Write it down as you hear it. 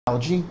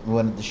We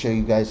wanted to show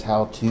you guys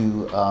how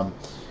to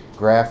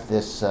graph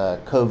this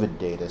COVID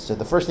data. So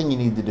the first thing you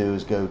need to do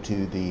is go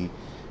to the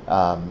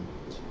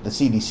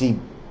CDC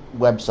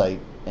website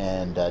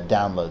and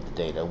download the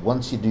data.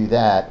 Once you do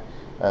that,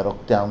 it'll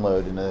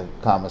download in a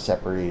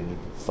comma-separated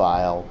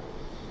file,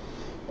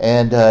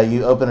 and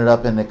you open it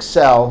up in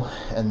Excel,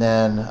 and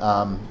then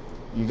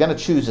you're going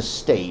to choose a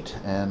state.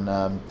 And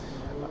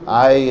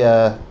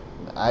I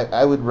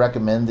would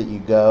recommend that you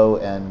go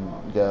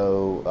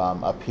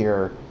up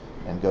here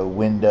and go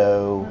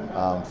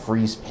Window,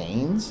 Freeze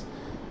Panes.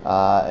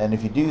 And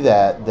if you do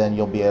that, then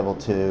you'll be able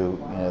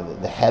to,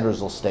 the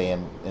headers will stay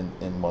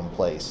in one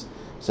place.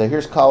 So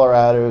here's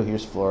Colorado,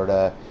 here's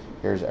Florida,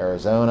 here's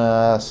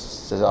Arizona,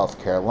 South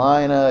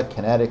Carolina,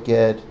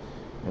 Connecticut,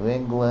 New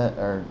England,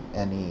 or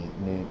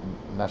I'm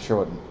not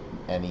sure what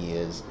any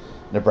is,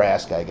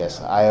 Nebraska, I guess,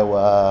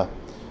 Iowa,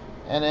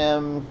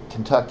 NM,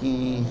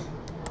 Kentucky.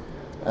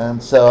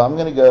 And so I'm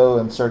going to go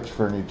and search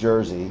for New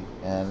Jersey,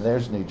 and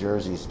there's New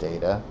Jersey's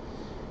data.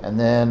 And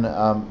then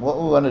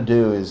what we want to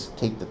do is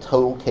take the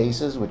total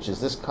cases, which is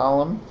this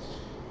column,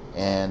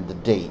 and the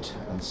date.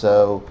 And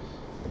so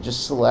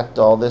just select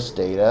all this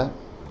data.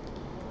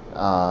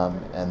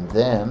 And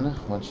then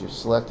once you've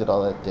selected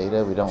all that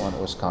data, we don't want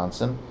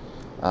Wisconsin.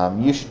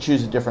 You should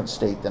choose a different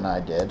state than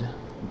I did,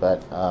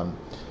 but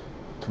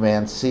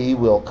Command C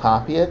will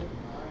copy it.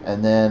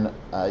 And then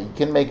you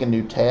can make a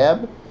new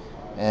tab,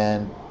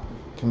 and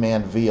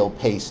Command V will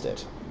paste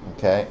it.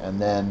 Okay,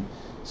 and then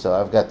so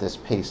I've got this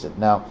pasted.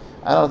 Now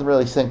I don't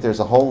really think there's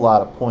a whole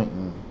lot of point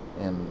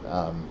in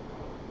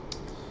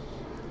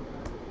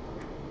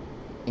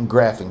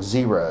graphing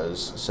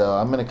zeros, so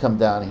I'm going to come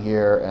down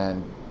here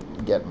and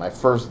get my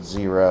first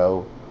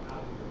zero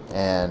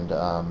and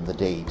the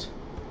date.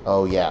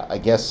 Oh yeah, I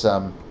guess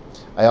I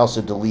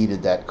also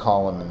deleted that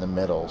column in the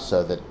middle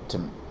so that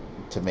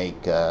to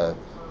make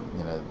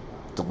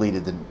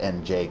deleted the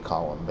NJ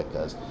column,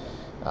 because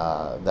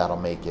that'll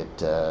make it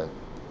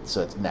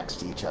so it's next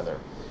to each other.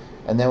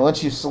 And then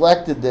once you've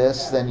selected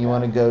this, then you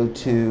want to go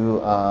to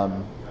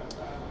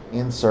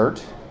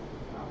Insert,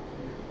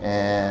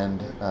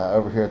 and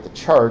over here at the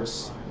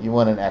charts, you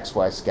want an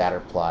XY scatter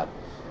plot.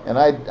 And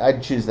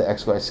I'd choose the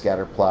XY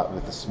scatter plot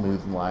with the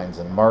smooth lines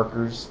and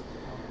markers.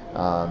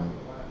 And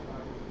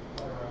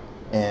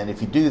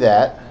if you do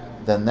that,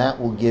 then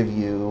that will give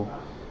you,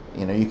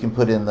 you can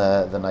put in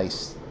the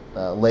nice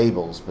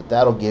labels, but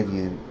that'll give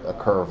you a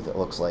curve that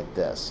looks like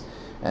this.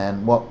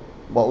 And what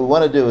we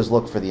want to do is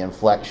look for the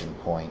inflection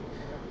point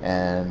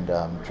and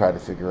try to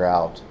figure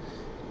out,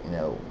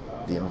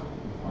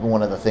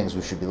 one of the things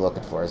we should be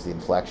looking for is the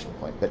inflection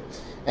point. But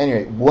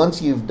anyway,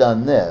 once you've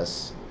done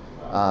this,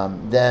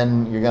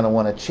 then you're going to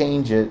want to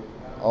change it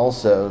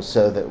also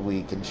so that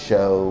we can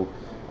show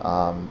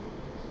on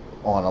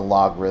a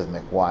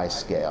logarithmic Y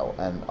scale.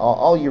 And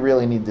all you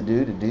really need to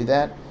do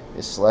that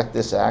is select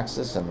this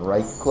axis and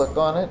right click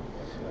on it,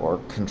 or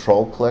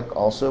control click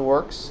also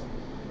works.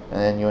 And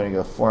then you want to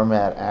go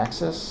Format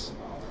Axis,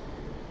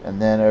 and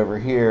then over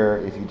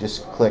here, if you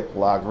just click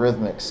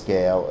logarithmic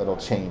scale, it'll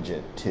change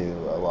it to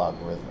a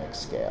logarithmic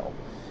scale,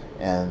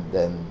 and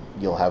then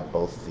you'll have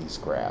both of these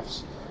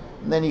graphs.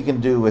 And then you can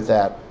do with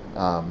that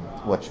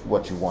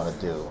what you want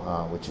to do,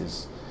 which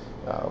is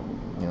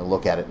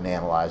look at it and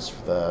analyze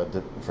for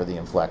the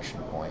inflection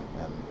point.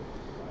 And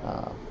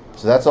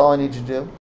so that's all I need you to do.